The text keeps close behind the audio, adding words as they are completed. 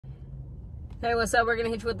Hey, what's up? We're gonna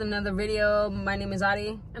hit you with another video. My name is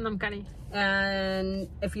Adi. And I'm Kani. And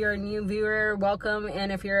if you're a new viewer, welcome.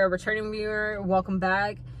 And if you're a returning viewer, welcome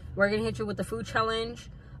back. We're gonna hit you with the food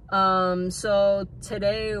challenge. So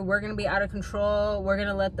today we're gonna be out of control. We're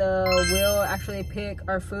gonna let the wheel actually pick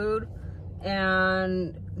our food.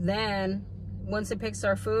 And then once it picks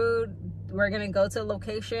our food, we're gonna go to the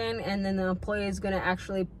location, and then the employee is gonna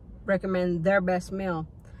actually recommend their best meal.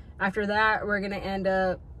 After that, we're gonna end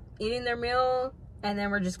up eating their meal, and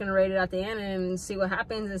then we're just gonna rate it at the end and see what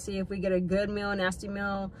happens and see if we get a good meal, nasty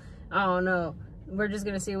meal. I don't know. We're just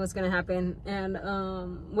gonna see what's gonna happen. And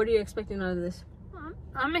what are you expecting out of this?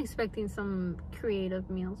 I'm expecting some creative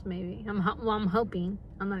meals, maybe. I'm hoping.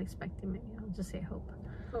 I'm not expecting, maybe. I'll just say hope.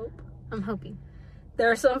 Hope. I'm hoping.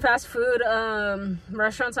 There are some fast food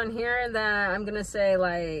restaurants on here that I'm gonna say,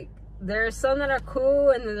 like, there's some that are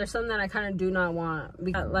cool, and then there's some that I kind of do not want.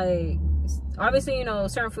 Because, like, obviously, you know,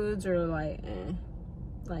 certain foods are like,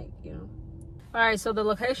 you know. All right, so the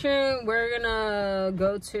location we're gonna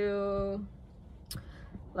go to,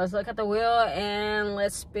 let's look at the wheel and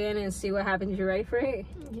let's spin and see what happens. You ready for it?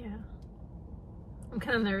 Yeah. I'm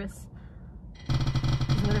kind of nervous.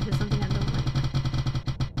 What if it's something I don't like?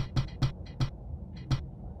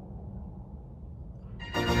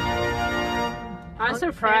 I'm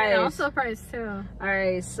surprised. I'm surprised too. All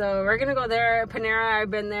right, so we're gonna go there. Panera,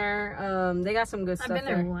 I've been there. They got some good stuff. I've been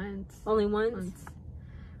there once. Only once?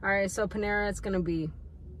 All right, so Panera it's gonna be.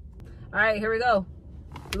 All right, here we go.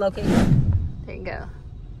 Location. There you go.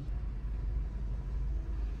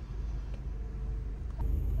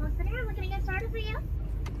 Well, Panera, what can I get started for you?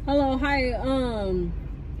 Hello, hi.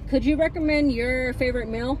 Could you recommend your favorite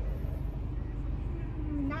meal?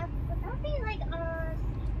 That would be like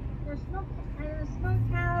the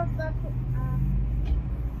smokehouse,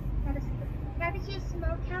 barbecue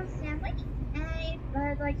smokehouse sandwich,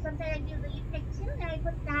 and like something that you pick too, and I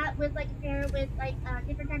put that with like a pair with like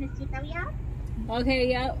different kind of soup that we have. Okay,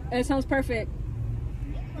 yeah, that sounds perfect.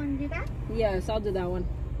 Okay, you want to do that? Yes, I'll do that one.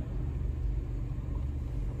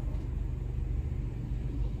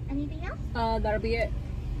 Anything else? That'll be it.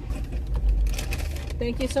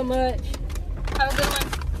 Thank you so much. Have a good one.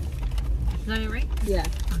 Is that it, right? Yeah.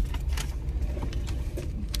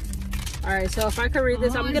 All right, so if I could read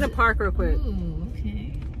this, I'm gonna park real quick. Ooh,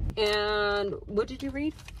 okay. And what did you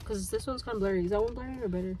read? Because this one's kind of blurry. Is that one blurry or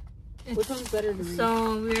better? Which one's better to read?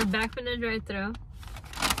 So we're back from the drive-thru.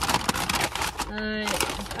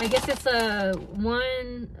 I guess it's a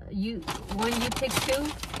one you pick two.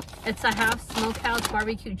 It's a half smokehouse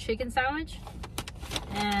barbecue chicken sandwich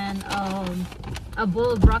and a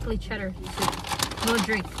bowl of broccoli cheddar soup. No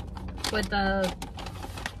drink, with a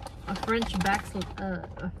French bag side. I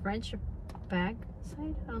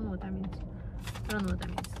don't know what that means.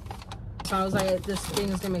 So I was like, this thing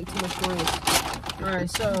is gonna make too much noise. All right,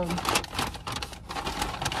 so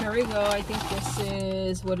here we go. I think this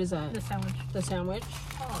is, what is that? The sandwich. The sandwich.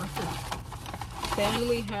 Oh, that's Then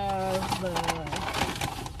we have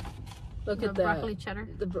look at that. Broccoli cheddar.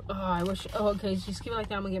 I wish. Oh, okay. Just keep it like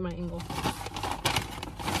that. I'm gonna get my angle.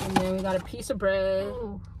 And then we got a piece of bread.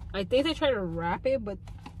 Ooh. I think they tried to wrap it, but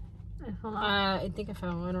Hold on. I think I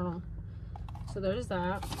fell. I don't know. So there's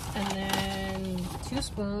that. And then 2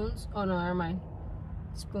 spoons. Oh no, never mind.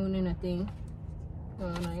 Spoon and a thing. Oh,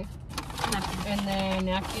 knife. Napkin. And then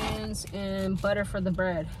napkins and butter for the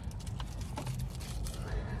bread.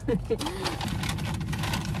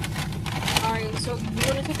 Alright, so you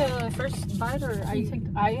want to take a first bite, or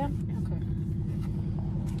I am?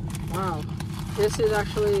 Okay. Wow. This is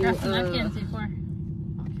actually Grab some napkins before.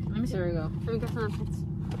 Let me see. there we go. Let me get some napkins.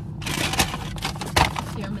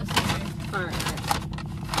 Here, I'm missing here.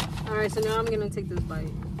 Alright, so now I'm gonna take this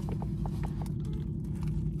bite.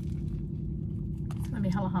 It's gonna be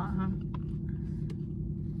hella hot, huh?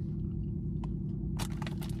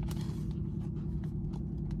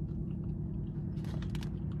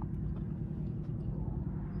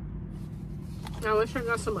 I wish I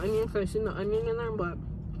got some onion, because I seen the onion in there, but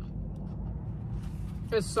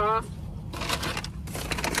it's soft.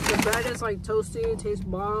 The bread is like toasty. It tastes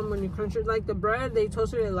bomb when you crunch it. Like the bread, they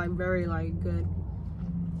toasted it like very like good.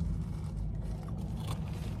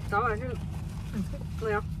 I like it.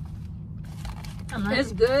 Yeah,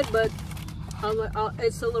 it's good, but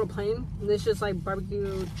it's a little plain. It's just like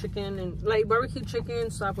barbecue chicken and like barbecue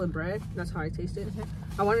chicken slapped with bread. That's how I taste it.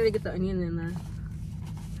 I wanted to get the onion in there.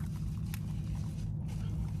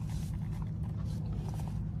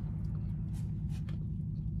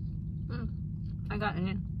 I got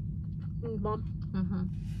onion. Bomb.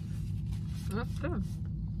 That's good.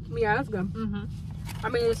 Yeah, that's good. I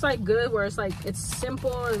mean, it's like good where it's like it's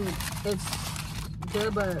simple and it's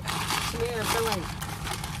good, but to me, I feel like,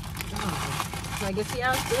 like it's,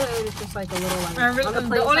 yeah, it's good. It's just like a little like.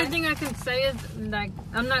 The only thing I can say is like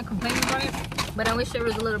I'm not complaining about it, but I wish there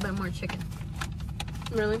was a little bit more chicken.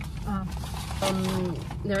 Really?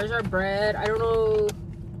 There's our bread. I don't know.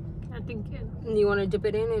 I think you want to dip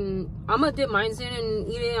it in, and I'm gonna dip mine in and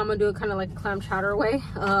eat it. I'm gonna do it kind of like a clam chowder way.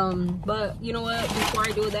 But you know what? Before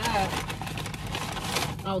I do that,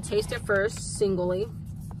 I'll taste it first singly.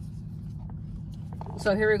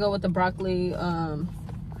 So here we go with the broccoli.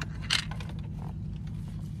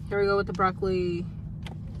 Here we go with the broccoli.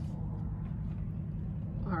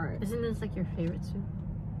 All right. Isn't this like your favorite soup?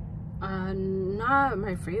 Not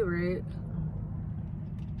my favorite.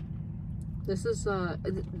 This is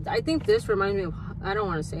I think this reminds me of, I don't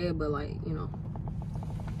want to say it, but like, you know.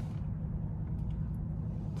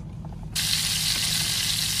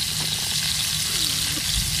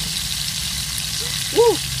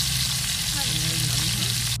 Woo!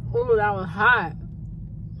 Oh, that was hot.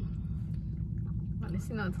 At least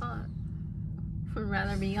you know it's hot. Would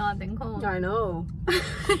rather be hot than cold. I know.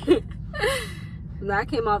 That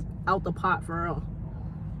came out the pot for real.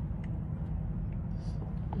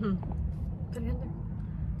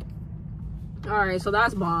 All right, so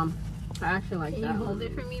that's bomb. I actually like that. Can you hold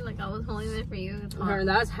it for me like I was holding it for you? It's hot. Alright,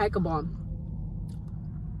 that's hecka bomb.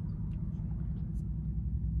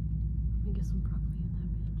 Let me get some broccoli in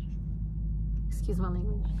that bitch. Excuse my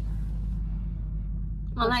language.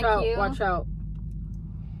 Watch out, watch out.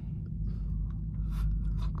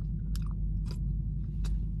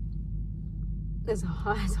 It's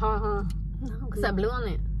hot, huh? No, because I blew on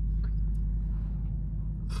it.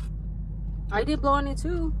 I did blow on it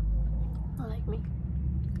too. I like me.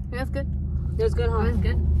 That's good. It was good, huh? It was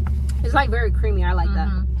good. It's like very creamy. I like that.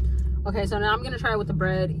 Okay, so now I'm gonna try it with the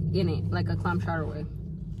bread in it, like a clam chowder way.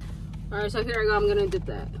 All right, so here I go. I'm gonna dip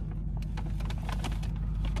that.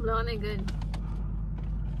 Blow on it good.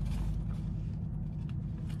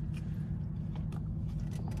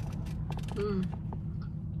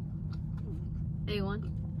 A1.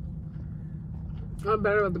 I'm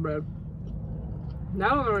better with the bread.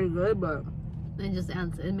 That one's already good, but it just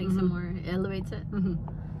adds, it makes it more, it elevates it.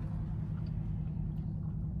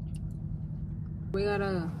 We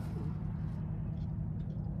gotta.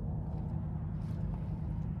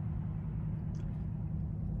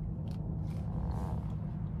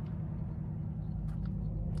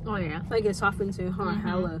 Oh yeah. Like it softens it, huh?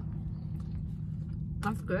 Hella.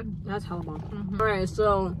 That's good. That's hella bomb. Alright,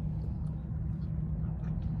 so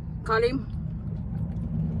Connie.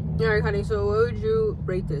 Alright, Connie, so what would you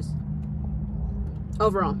rate this?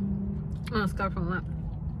 Overall. I'm gonna start from what?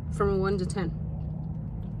 From 1 to 10.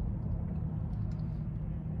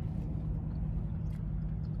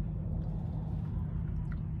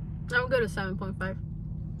 I would go to 7.5.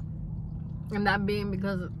 And that being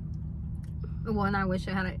because, one, I wish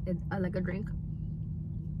I had like a drink.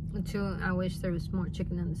 And two, I wish there was more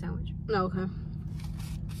chicken in the sandwich. Okay.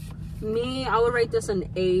 Me, I would rate this an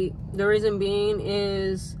 8. The reason being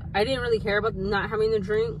is I didn't really care about not having the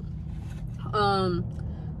drink.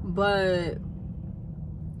 But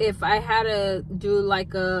if I had to do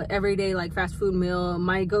like a everyday like fast food meal,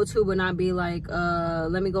 my go-to would not be like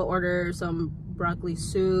let me go order some broccoli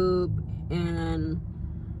soup and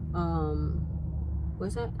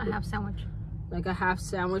what's that? A half sandwich. Like a half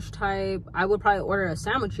sandwich type. I would probably order a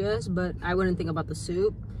sandwich, yes, but I wouldn't think about the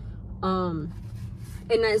soup. And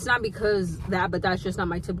it's not because that, but that's just not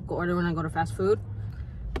my typical order when I go to fast food.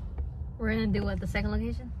 We're gonna do what, the second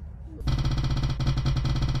location?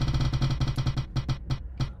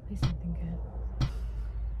 Be something good.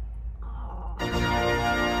 Oh.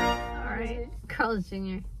 Alright. Carl's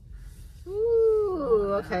Jr.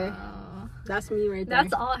 Ooh, okay. That's me right there.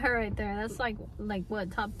 That's all her right there. That's like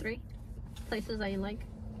what, top 3 places that you like?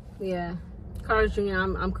 Yeah. Carl's Jr.,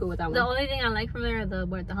 I'm cool with that one. The only thing I like from there are the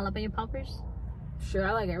jalapeno poppers. Sure,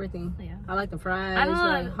 I like everything. Yeah. I like the fries. I don't know,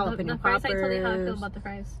 like jalapeno the poppers. fries, I tell you how I feel about the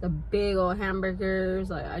fries. The big old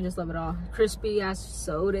hamburgers. Like, I just love it all. Crispy ass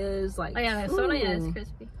sodas. Like, oh yeah, the soda, yeah, it's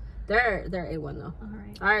crispy. They're A1 though.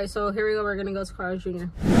 Alright. Alright, so here we go. We're gonna go to Carl's Jr.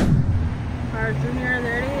 Carl's Jr.,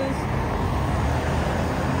 there it is.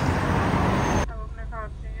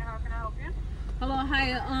 Hello,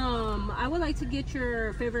 hi. I would like to get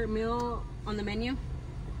your favorite meal on the menu.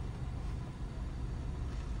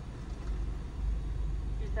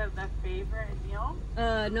 You said the favorite meal?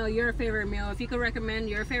 No, your favorite meal. If you could recommend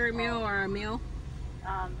your favorite meal or a meal.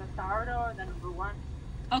 The sourdough, the number 1.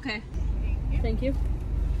 Okay. Thank you.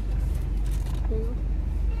 Thank you.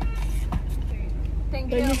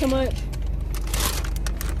 Thank you so much.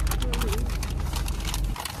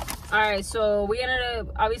 All right, so we ended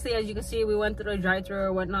up, obviously, as you can see, we went through the drive-thru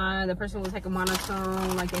or whatnot. The person was like a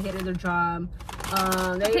monotone, like they hated their job.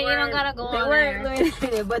 Okay, you don't gotta go on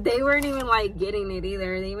there. But they weren't even like getting it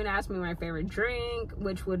either. They even asked me my favorite drink,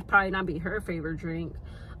 which would probably not be her favorite drink.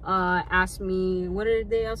 Asked me, what did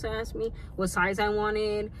they also ask me? What size I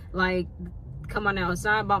wanted. Like, come on now, it's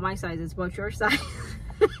not about my size, it's about your size.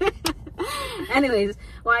 Anyways,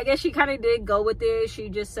 well, I guess she kind of did go with it. She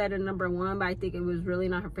just said a number 1, but I think it was really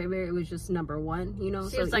not her favorite. It was just number 1, you know.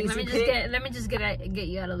 She so was like, let me just get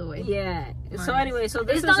you out of the way. Yeah. Nice. So anyway, so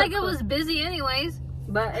this it's not like it was busy anyways.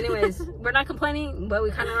 But anyways, we're not complaining, but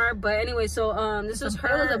we kind of are. But anyway, so this is her.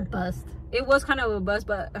 It was a bust. It was kind of a bust,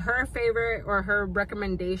 but her favorite or her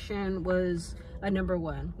recommendation was a number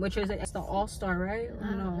 1, which is it's the All-Star, right?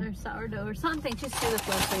 No, or sourdough or something. She's See this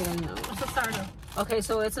website, I know. It's a sourdough. Okay,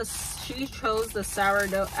 so she chose the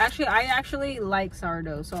sourdough. Actually, I actually like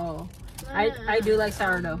sourdough, so I do like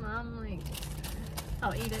sourdough. I'm like,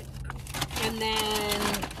 I'll eat it. And then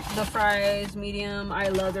the fries, medium. I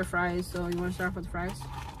love their fries, so you want to start off with the fries?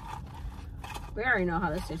 We already know how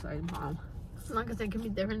this tastes like. Bomb. As long as they can be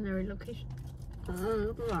different in every location.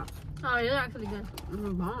 Look at that. Oh, they're actually good.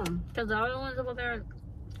 Bomb. Because the other ones over there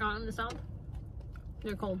out in the south,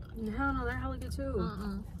 they're cold. Yeah, no, they're hella good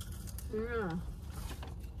too. Yeah.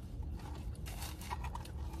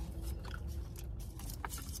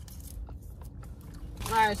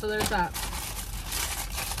 Alright, so there's that.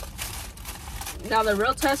 Now the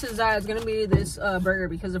real test is that it's gonna be this burger,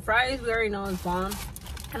 because the fries we already know is bomb.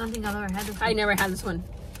 I don't think I've ever had this one. I never had this one.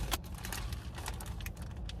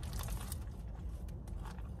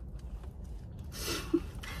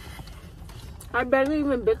 I barely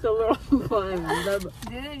even bit the little bun.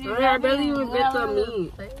 I barely even bit the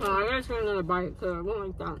meat. Oh, I gotta take another bite because I won't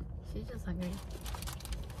like that. She's just hungry.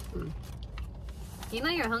 You know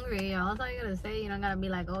you're hungry, y'all. That's all you gotta say. You don't gotta be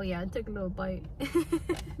like, oh yeah, I took a little bite.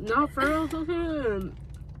 No, for real, it's okay.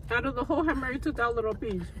 Out of the whole hamburger, you took that little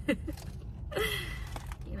piece. You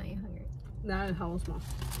know you're hungry. That is hella small.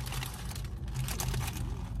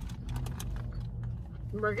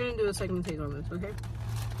 We're gonna do a second take on this, okay?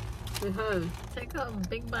 Because take a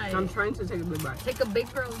big bite. I'm trying to take a big bite. Take a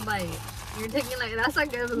big girl bite. You're taking like, that's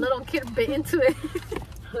like a little kid bit into it.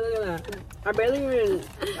 Look at that. I barely even,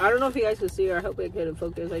 I don't know if you guys could see, or I hope I could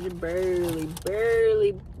focus. I just barely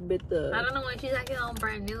bit the. I don't know why she's acting all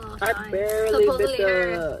brand new. I barely supposedly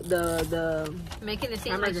bit the making it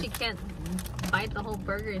seem hamburger. like she can't bite the whole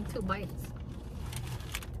burger in 2 bites.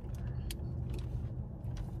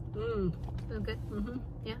 Feel good?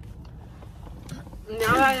 Yeah.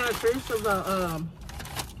 Now that I have a taste of the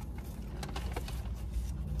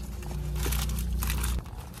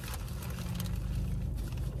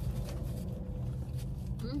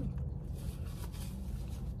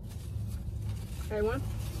Okay, one?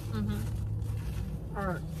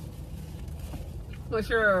 Alright. What's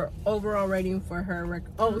your overall rating for her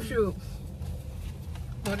oh shoot.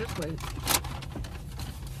 Oh, just wait.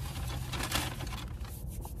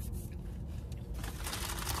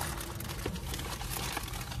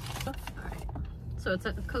 Alright. So it's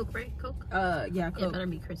a Coke, right? Coke? Yeah, Coke. It better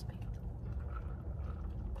be crispy.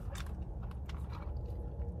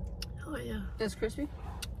 Oh yeah. It's crispy?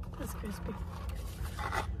 It's crispy.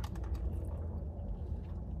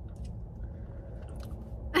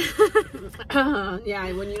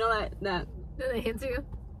 Yeah, when you know that Did it hit you?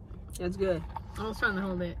 that's good. I was trying to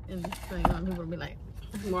hold it and like, people would be like,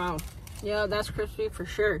 Wow. Yeah, that's crispy for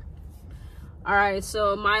sure. Alright,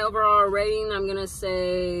 so my overall rating, I'm gonna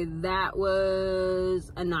say that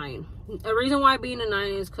was a 9. The reason why being a 9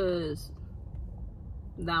 is because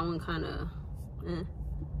that one kind of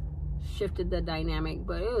shifted the dynamic,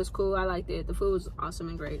 but it was cool. I liked it. The food was awesome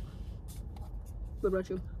and great. What about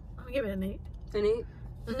you? I'm gonna give it an 8. An 8?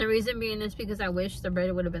 And the reason being is because I wish the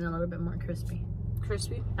bread would have been a little bit more crispy.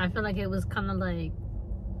 Crispy? I feel like it was kind of like,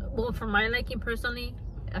 well, for my liking personally,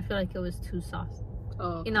 I feel like it was too soft.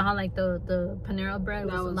 Oh. You know how like the Panera bread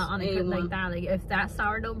was not on it like A1. that. Like if that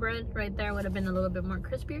sourdough bread right there would have been a little bit more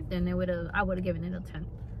crispier, then I would have given it a 10.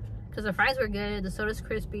 Because the fries were good, the soda's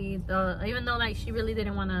crispy. Even though like she really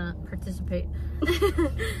didn't want to participate,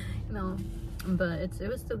 you know, but it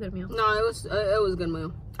was still a good meal. No, it was a good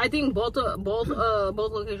meal. I think both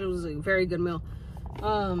locations was a very good meal.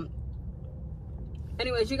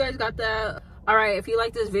 Anyways, you guys got that. All right, if you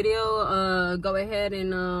like this video, go ahead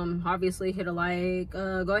and obviously hit a like.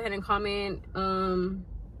 Go ahead and comment. Don't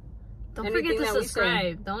forget to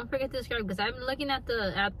subscribe. Don't forget to subscribe, because I'm looking at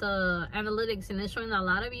the analytics and it's showing that a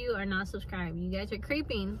lot of you are not subscribed. You guys are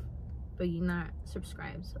creeping, but you're not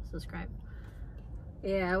subscribed. So subscribe.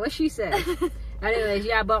 Yeah, what she said. Anyways,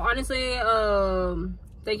 yeah, but honestly,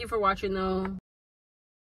 Thank you for watching though.